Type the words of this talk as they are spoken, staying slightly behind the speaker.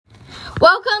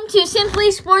Welcome to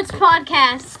Simply Sports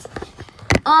Podcast.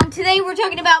 Today we're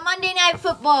talking about Monday Night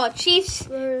Football, Chiefs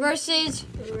versus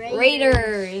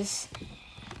Raiders.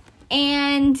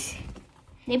 And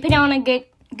they put on a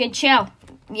good show.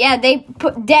 Yeah, they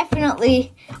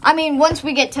definitely. I mean, once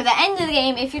we get to the end of the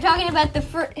game, if you're talking about the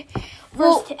first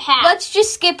half, let's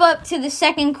just skip up to the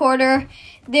second quarter.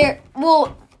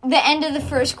 The end of the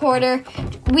first quarter,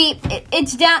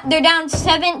 it's down. They're down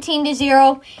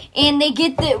 17-0, and they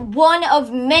get the one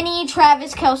of many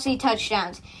Travis Kelce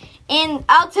touchdowns. And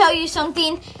I'll tell you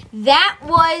something, that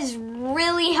was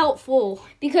really helpful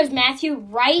because Matthew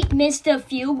Wright missed a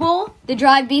field goal the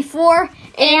drive before,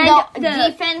 and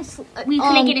the defense. We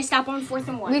couldn't get a stop on 4th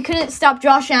and 1. We couldn't stop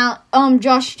Josh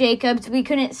Jacobs. We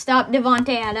couldn't stop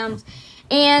Davante Adams,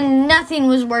 and nothing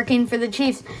was working for the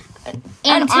Chiefs.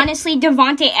 And honestly,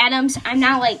 Davante Adams, I'm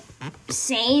not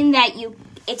saying that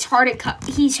it's hard to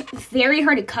he's very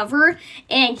hard to cover,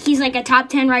 and he's like a top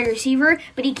 10 wide receiver,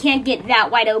 but he can't get that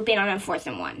wide open on a 4th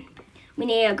and 1. We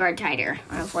need a guard tighter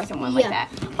on a 4th and 1 like that.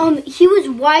 He was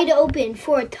wide open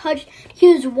for a touch.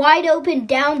 He was wide open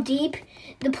down deep.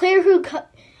 The player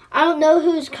I don't know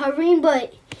who's covering,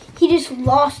 but he just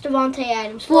lost Davante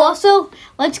Adams. Well, also,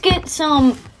 let's get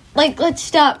some. Let's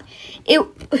stop.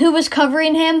 Who was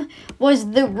covering him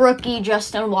was the rookie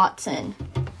Justin Watson.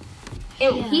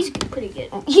 He's pretty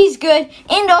good. He's good.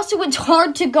 And also, it's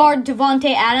hard to guard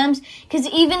Davante Adams because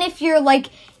even if you're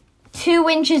 2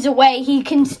 inches away, he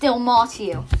can still moss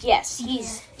you. Yes,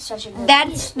 he's such a good.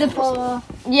 That's the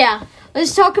yeah.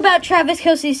 Let's talk about Travis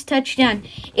Kelce's touchdown.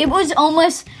 It was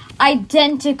almost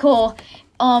identical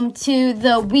to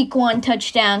the Week 1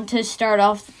 touchdown to start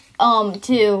off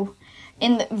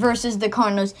versus the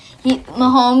Cardinals.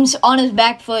 Mahomes on his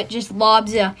back foot just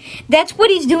lobs it. That's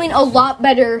what he's doing a lot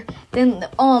better than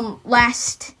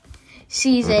last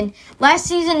season. Last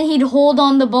season he'd hold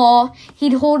on to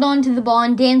the ball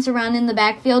and dance around in the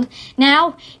backfield.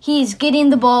 Now he's getting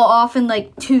the ball off in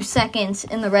 2 seconds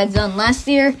in the red zone. Last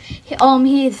year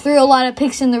he threw a lot of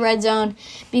picks in the red zone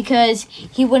because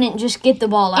he wouldn't just get the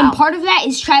ball out. And part of that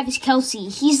is Travis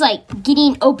Kelce. He's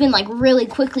getting open really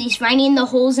quickly. He's finding the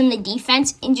holes in the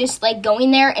defense and just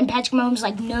going there, and Patrick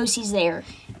Mahomes knows he's there.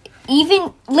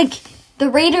 Even the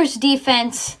Raiders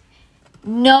defense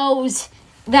knows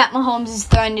that Mahomes is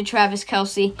throwing to Travis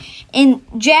Kelce. And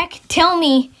Jack, tell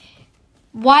me,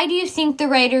 why do you think the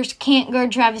Raiders can't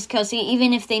guard Travis Kelce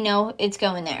even if they know it's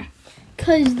going there?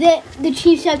 Because the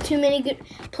Chiefs have too many good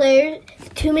players,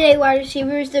 too many wide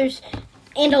receivers.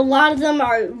 And a lot of them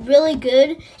are really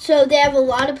good, so they have a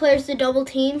lot of players to double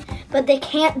team, but they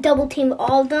can't double team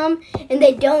all of them, and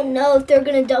they don't know if they're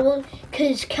going to double,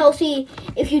 because Kelce,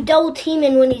 if you double team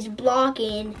him when he's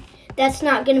blocking, that's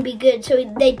not going to be good.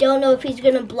 So they don't know if he's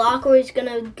going to block or he's going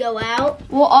to go out.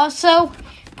 Well, also,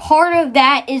 part of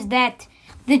that is that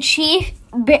the Chiefs,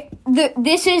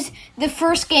 this is the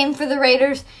first game for the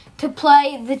Raiders to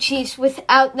play the Chiefs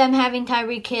without them having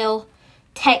Tyreek Hill,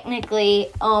 technically,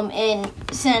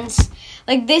 since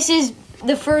this is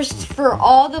the first for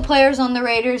all the players on the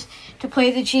Raiders to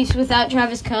play the Chiefs without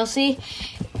Travis Kelce.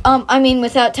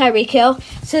 Without Tyreek Hill.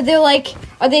 So they're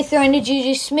are they throwing to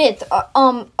Juju Smith?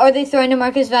 Are they throwing to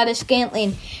Marcus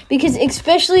Valdes-Scantling? Because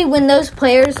especially when those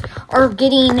players are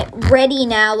getting ready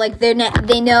now,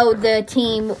 they know the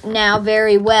team now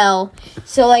very well.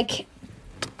 So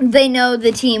they know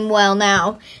the team well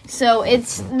now. So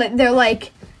they're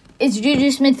is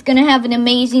Juju Smith going to have an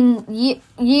amazing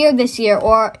year this year,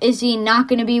 or is he not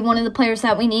going to be one of the players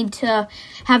that we need to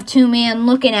have 2-man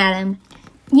looking at him?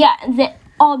 Yeah,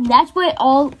 that's what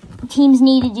all teams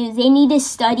need to do. They need to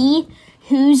study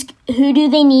who do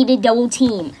they need to double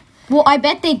team. Well, I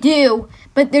bet they do,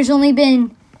 but there's only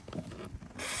been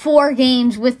 4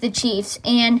 games with the Chiefs,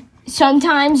 and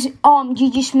sometimes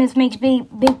Juju Smith makes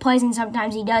big plays and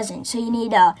sometimes he doesn't. So you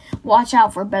need to watch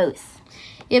out for both.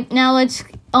 Yep. Now let's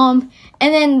and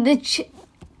then near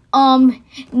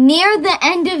the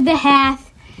end of the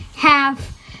half,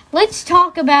 let's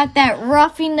talk about that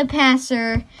roughing the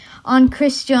passer on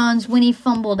Chris Jones when he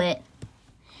fumbled it.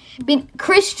 But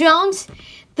Chris Jones,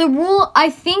 I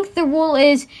think the rule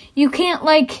is you can't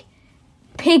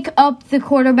pick up the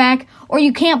quarterback, or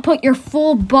you can't put your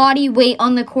full body weight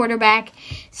on the quarterback.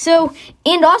 So,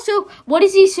 and also, what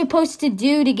is he supposed to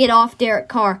do to get off Derek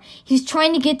Carr? He's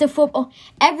trying to get the football.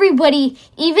 Everybody,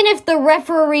 even if the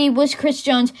referee was Chris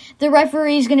Jones, the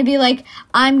referee is going to be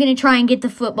I'm going to try and get the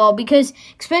football, because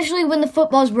especially when the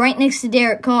football's right next to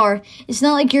Derek Carr, it's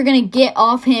not like you're going to get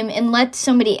off him and let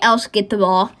somebody else get the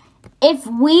ball. If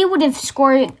we would have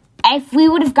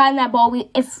gotten that ball,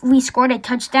 if we scored a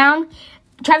touchdown,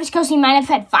 Travis Kelce might have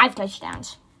had 5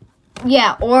 touchdowns.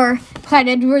 Yeah, or Clyde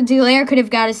Edwards-Helaire could have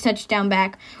got his touchdown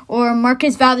back. Or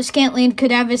Marcus Valdes-Scantling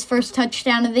could have his first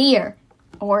touchdown of the year.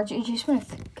 Or J.J.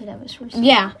 Smith could have his first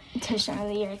touchdown of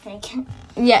the year, I think.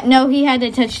 Yeah, no, he had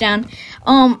a touchdown.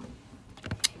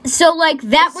 So,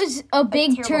 that was a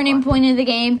big turning point of the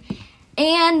game.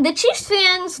 And the Chiefs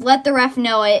fans let the ref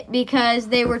know it because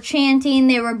they were chanting,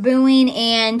 they were booing,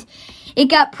 and it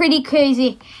got pretty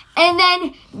crazy. And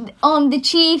then the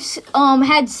Chiefs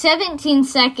had 17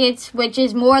 seconds, which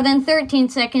is more than 13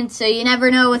 seconds, so you never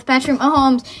know with Patrick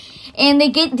Mahomes. And they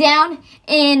get down,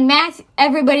 and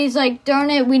everybody's like, darn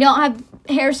it, we don't have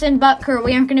Harrison Butker.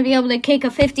 We aren't going to be able to kick a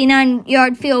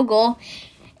 59-yard field goal.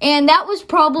 And that was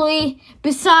probably,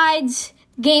 besides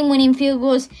game-winning field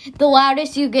goals, the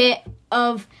loudest you get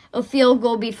of a field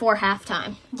goal before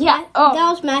halftime. Yeah. That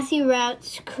was Matthew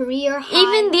Rout's career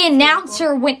high. Even the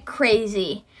announcer went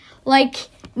crazy.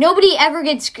 Nobody ever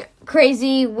gets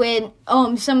crazy when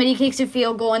somebody kicks a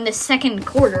field goal in the second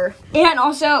quarter. And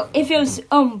also, if it was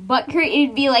Butker,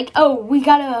 it'd be like, oh, we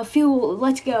got a field goal,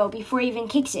 let's go, before he even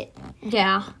kicks it.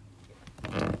 Yeah.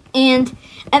 And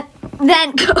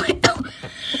then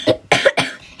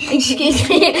excuse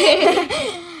me.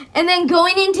 And then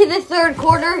going into the third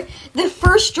quarter, the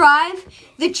first drive,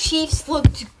 the Chiefs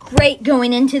looked great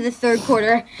going into the third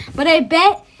quarter. But I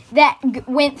bet that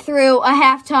went through a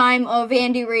halftime of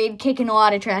Andy Reid kicking a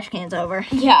lot of trash cans over.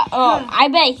 Yeah, I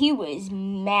bet he was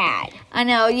mad. I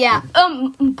know, yeah. Part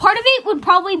of it would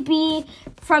probably be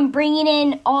from bringing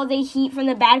in all the heat from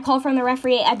the bad call from the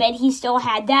referee. I bet he still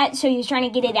had that, so he was trying to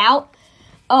get it out.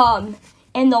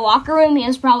 In the locker room, it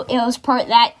was part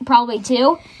that probably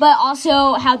too, but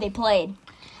also how they played.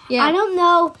 Yeah. I don't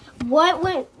know what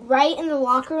went right in the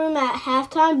locker room at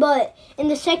halftime, but in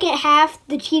the second half,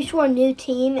 the Chiefs were a new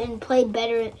team and played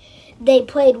better. They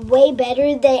played way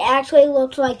better. They actually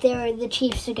looked like they were the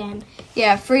Chiefs again.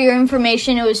 Yeah, for your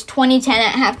information, it was 20-10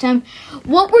 at halftime.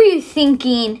 What were you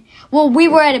thinking? Well, we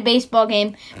were at a baseball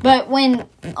game, but when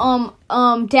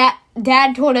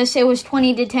Dad told us it was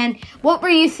 20-10, what were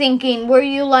you thinking? Were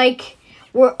you like,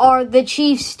 are the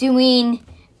Chiefs doing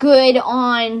good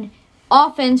on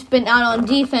offense but not on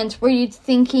defense? Were you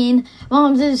thinking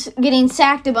Mahomes is getting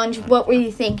sacked a bunch? What were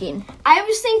you thinking? I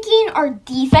was thinking our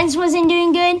defense wasn't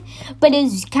doing good, but it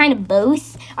was kind of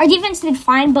both. Our defense did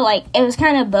fine, but it was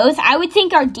kind of both. I would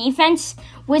think our defense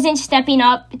wasn't stepping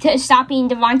up to stopping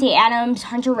Davante Adams,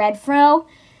 Hunter Renfrow.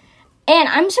 And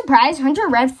I'm surprised Hunter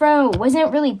Renfrow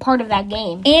wasn't really part of that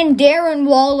game. And Darren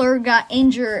Waller got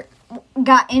injured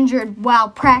while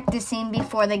practicing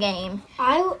before the game.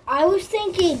 I was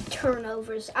thinking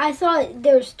turnovers. I thought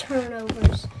there was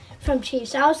turnovers from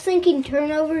Chiefs. I was thinking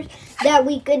turnovers that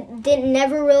we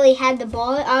never really had the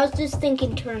ball. I was just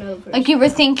thinking turnovers. Like you were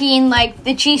thinking,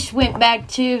 the Chiefs went back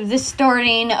to the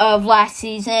starting of last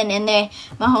season, and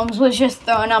Mahomes was just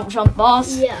throwing up jump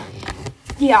balls. Yeah.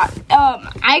 Yeah.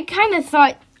 I kind of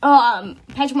thought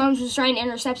Patrick Mahomes was throwing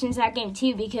interceptions that game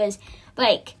too because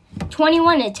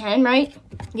 21-10, right?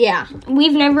 Yeah. We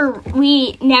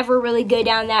never really go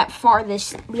down that far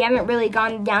we haven't really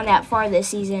gone down that far this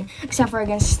season, except for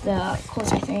against the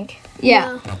Colts, I think.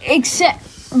 Yeah.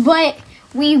 But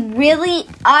we really,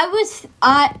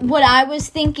 what I was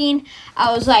thinking,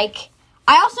 I was like,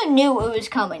 I also knew it was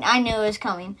coming. I knew it was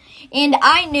coming. And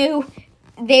I knew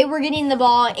they were getting the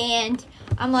ball, and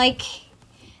I'm like,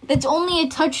 that's only a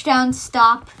touchdown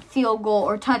stop, field goal,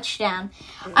 or touchdown.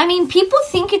 I mean, people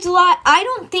think it's a lot. I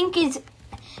don't think it's,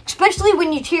 especially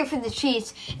when you cheer for the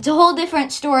Chiefs, it's a whole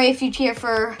different story if you cheer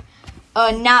for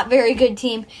a not very good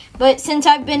team. But since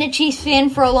I've been a Chiefs fan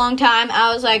for a long time,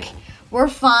 I was like, we're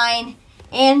fine.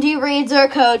 Andy Reid's our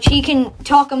coach. He can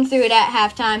talk them through it at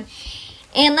halftime.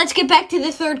 And let's get back to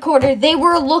the third quarter. They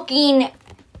were looking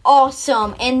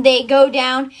awesome, and they go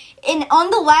down. And on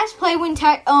the last play when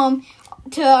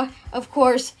of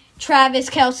course, Travis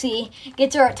Kelce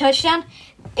gets our touchdown,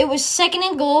 it was 2nd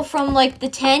and goal from the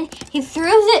 10. He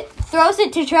throws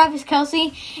it to Travis Kelce,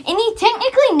 and he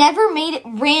technically never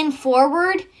ran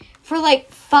forward for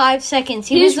 5 seconds.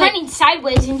 He was running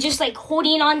sideways and just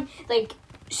holding on,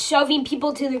 shoving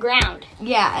people to the ground.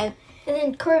 Yeah. And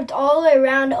then curved all the way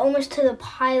around almost to the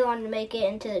pylon to make it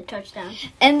into the touchdown.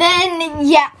 And then,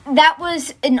 that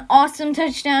was an awesome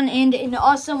touchdown and an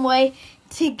awesome way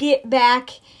to get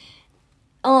back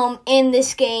in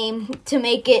this game to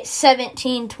make it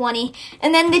 17-20.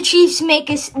 And then the Chiefs make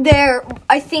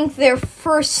their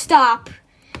first stop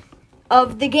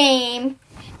of the game.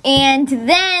 And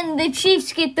then the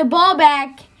Chiefs get the ball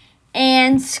back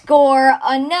and score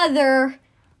another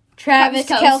Travis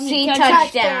Kelce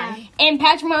touchdown. And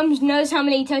Patrick Mahomes knows how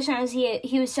many touchdowns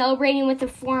he was celebrating with the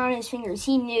 4 on his fingers.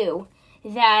 He knew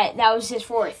that was his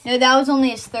fourth. No, that was only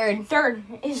his third.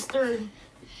 His third.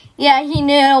 Yeah, he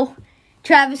knew.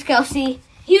 Travis Kelce.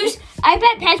 I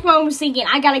bet Patrick Mahomes was thinking,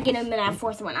 I gotta get him in that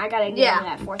fourth one.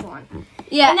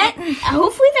 Yeah, And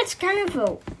hopefully that's kind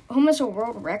of almost a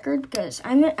world record, because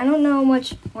I don't know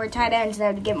much more tight ends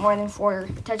that would get more than 4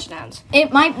 touchdowns.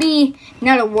 it might be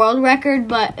not a world record,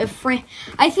 but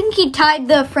I think he tied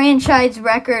the franchise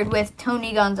record with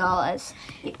Tony Gonzalez.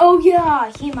 Oh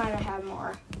yeah, he might have had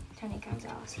more. Tony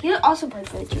Gonzalez. He also played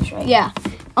for the Chiefs, right? Yeah.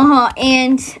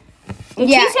 And The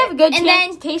Chiefs have a good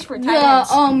taste for tight ends.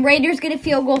 The Raiders get a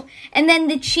field goal, and then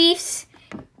the Chiefs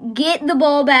get the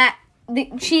ball back.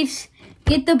 The Chiefs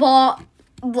get the ball.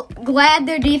 Glad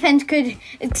their defense could,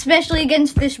 especially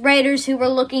against this Raiders who were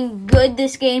looking good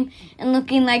this game and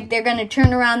looking like they're going to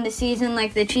turn around the season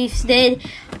like the Chiefs did.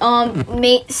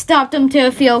 Stopped them to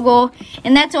a field goal,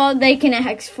 and that's all they can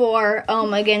ask for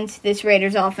against this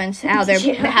Raiders offense. How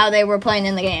they were playing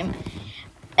in the game,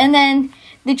 and then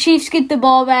the Chiefs get the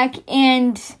ball back,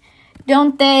 and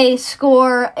don't they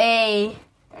score They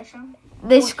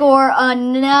score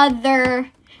another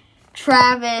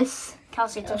Travis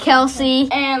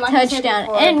Kelce and like touchdown.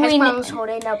 And we was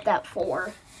holding up that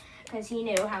 4 because he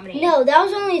knew how many. No, that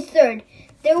was only his third.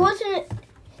 That was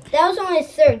only his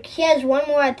third. He has one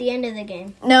more at the end of the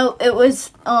game. No, it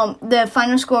was the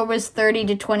final score was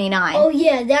 30-29. Oh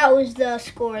yeah, that was the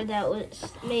score that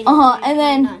was made. And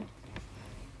then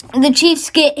the Chiefs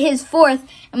get his fourth,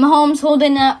 and Mahomes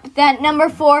holding up that number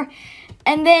 4,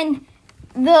 and then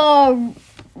the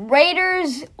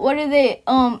Raiders, what are they?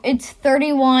 It's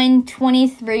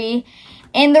 31-23,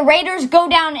 and the Raiders go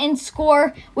down and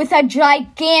score with a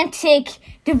gigantic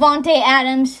Davante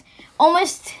Adams.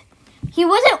 He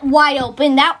wasn't wide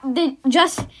open.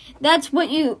 That's what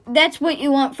you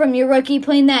want from your rookie,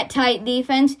 playing that tight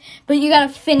defense. But you got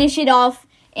to finish it off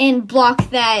and block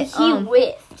that. He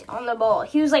whiffed on the ball.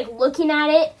 He was looking at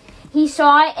it. He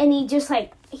saw it, and he just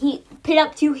he put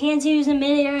up 2 hands. He was in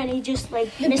midair, and he just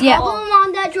missed the ball.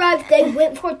 On that drive, they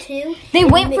went for 2. They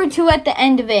went for 2 at the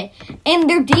end of it, and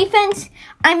their defense,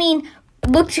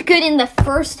 looked good in the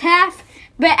first half.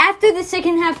 But after the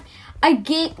second half, I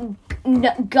get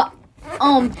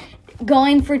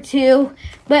going for 2,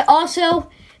 but also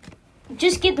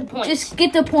just get the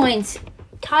points.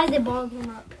 Tie the ball game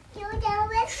up.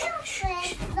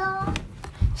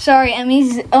 Sorry, Emmy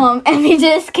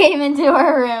just came into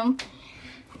her room.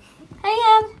 Hey,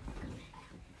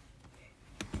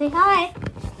 say hi.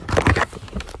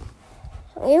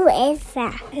 Who is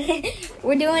that?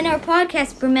 We're doing our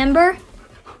podcast, remember?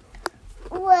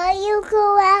 Will you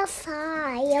go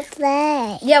outside and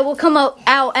play? Yeah, we'll come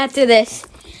out after this.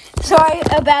 Sorry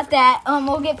about that.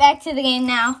 We'll get back to the game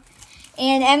now.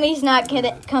 And Emmy's not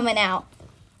coming out.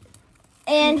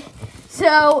 And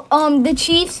so,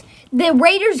 the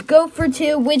Raiders go for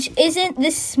 2, which isn't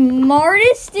the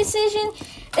smartest decision,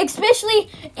 especially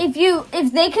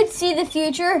if they could see the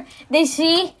future. They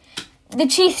see the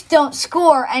Chiefs don't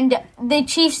score, and the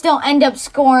Chiefs don't end up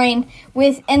scoring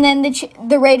and then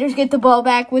the Raiders get the ball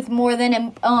back with more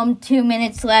than 2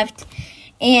 minutes left,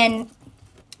 and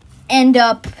end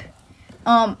up.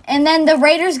 And then the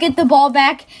Raiders get the ball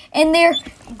back, and they're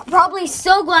probably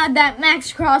so glad that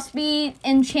Max Crosby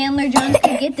and Chandler Jones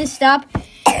could get this stop.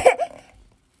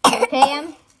 Okay,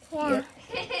 Em? Yeah.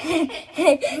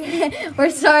 We're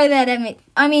sorry that Emmy.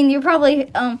 You're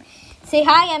probably say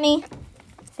hi, Emmy.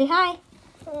 Say hi.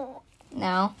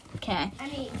 No. Okay.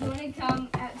 Emmy, do you want to come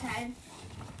outside?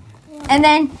 And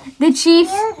then the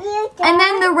Chiefs, and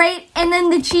then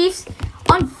the Chiefs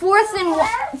on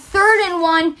 3rd and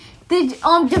 1.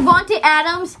 Davante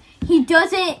Adams, he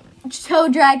doesn't toe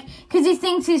drag because he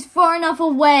thinks he's far enough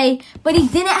away, but he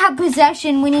didn't have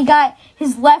possession when he got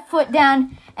his left foot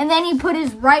down, and then he put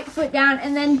his right foot down,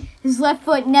 and then his left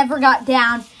foot never got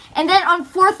down. And then on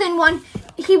 4th and 1,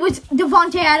 he was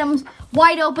Davante Adams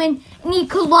wide open, and he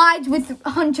collides with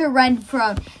Hunter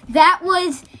Renfrow. That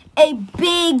was a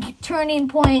big turning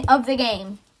point of the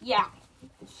game. Yeah,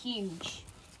 huge.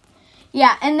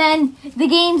 Yeah, and then the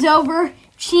game's over.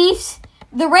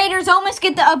 The Raiders almost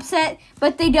get the upset,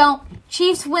 but they don't.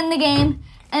 Chiefs win the game,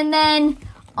 and then,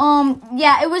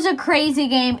 it was a crazy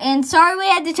game. And sorry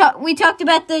we talked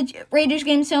about the Raiders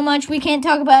game so much, we can't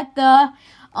talk about the,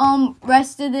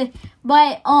 rest of the,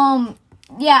 but,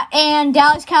 and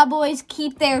Dallas Cowboys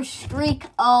keep their streak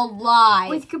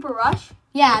alive. With Cooper Rush?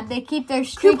 Yeah, they keep their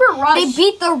streak. Cooper Rush. They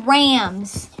beat the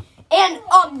Rams. And,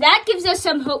 that gives us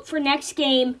some hope for next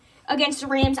game against the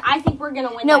Rams. I think we're going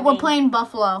to win that game. No, we're playing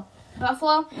Buffalo.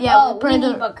 Buffalo? Yeah, we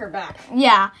need Butker back.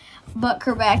 Yeah,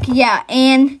 Butker back. Yeah,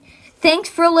 and Thanks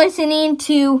for listening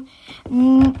to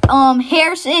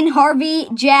Harrison, Harvey,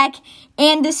 Jack,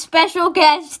 and the special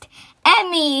guest,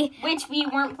 Emmi. Which we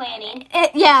weren't planning.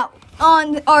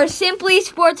 On our Simply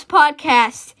Sports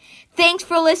podcast. Thanks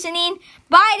for listening.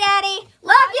 Bye, Daddy.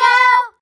 Love you.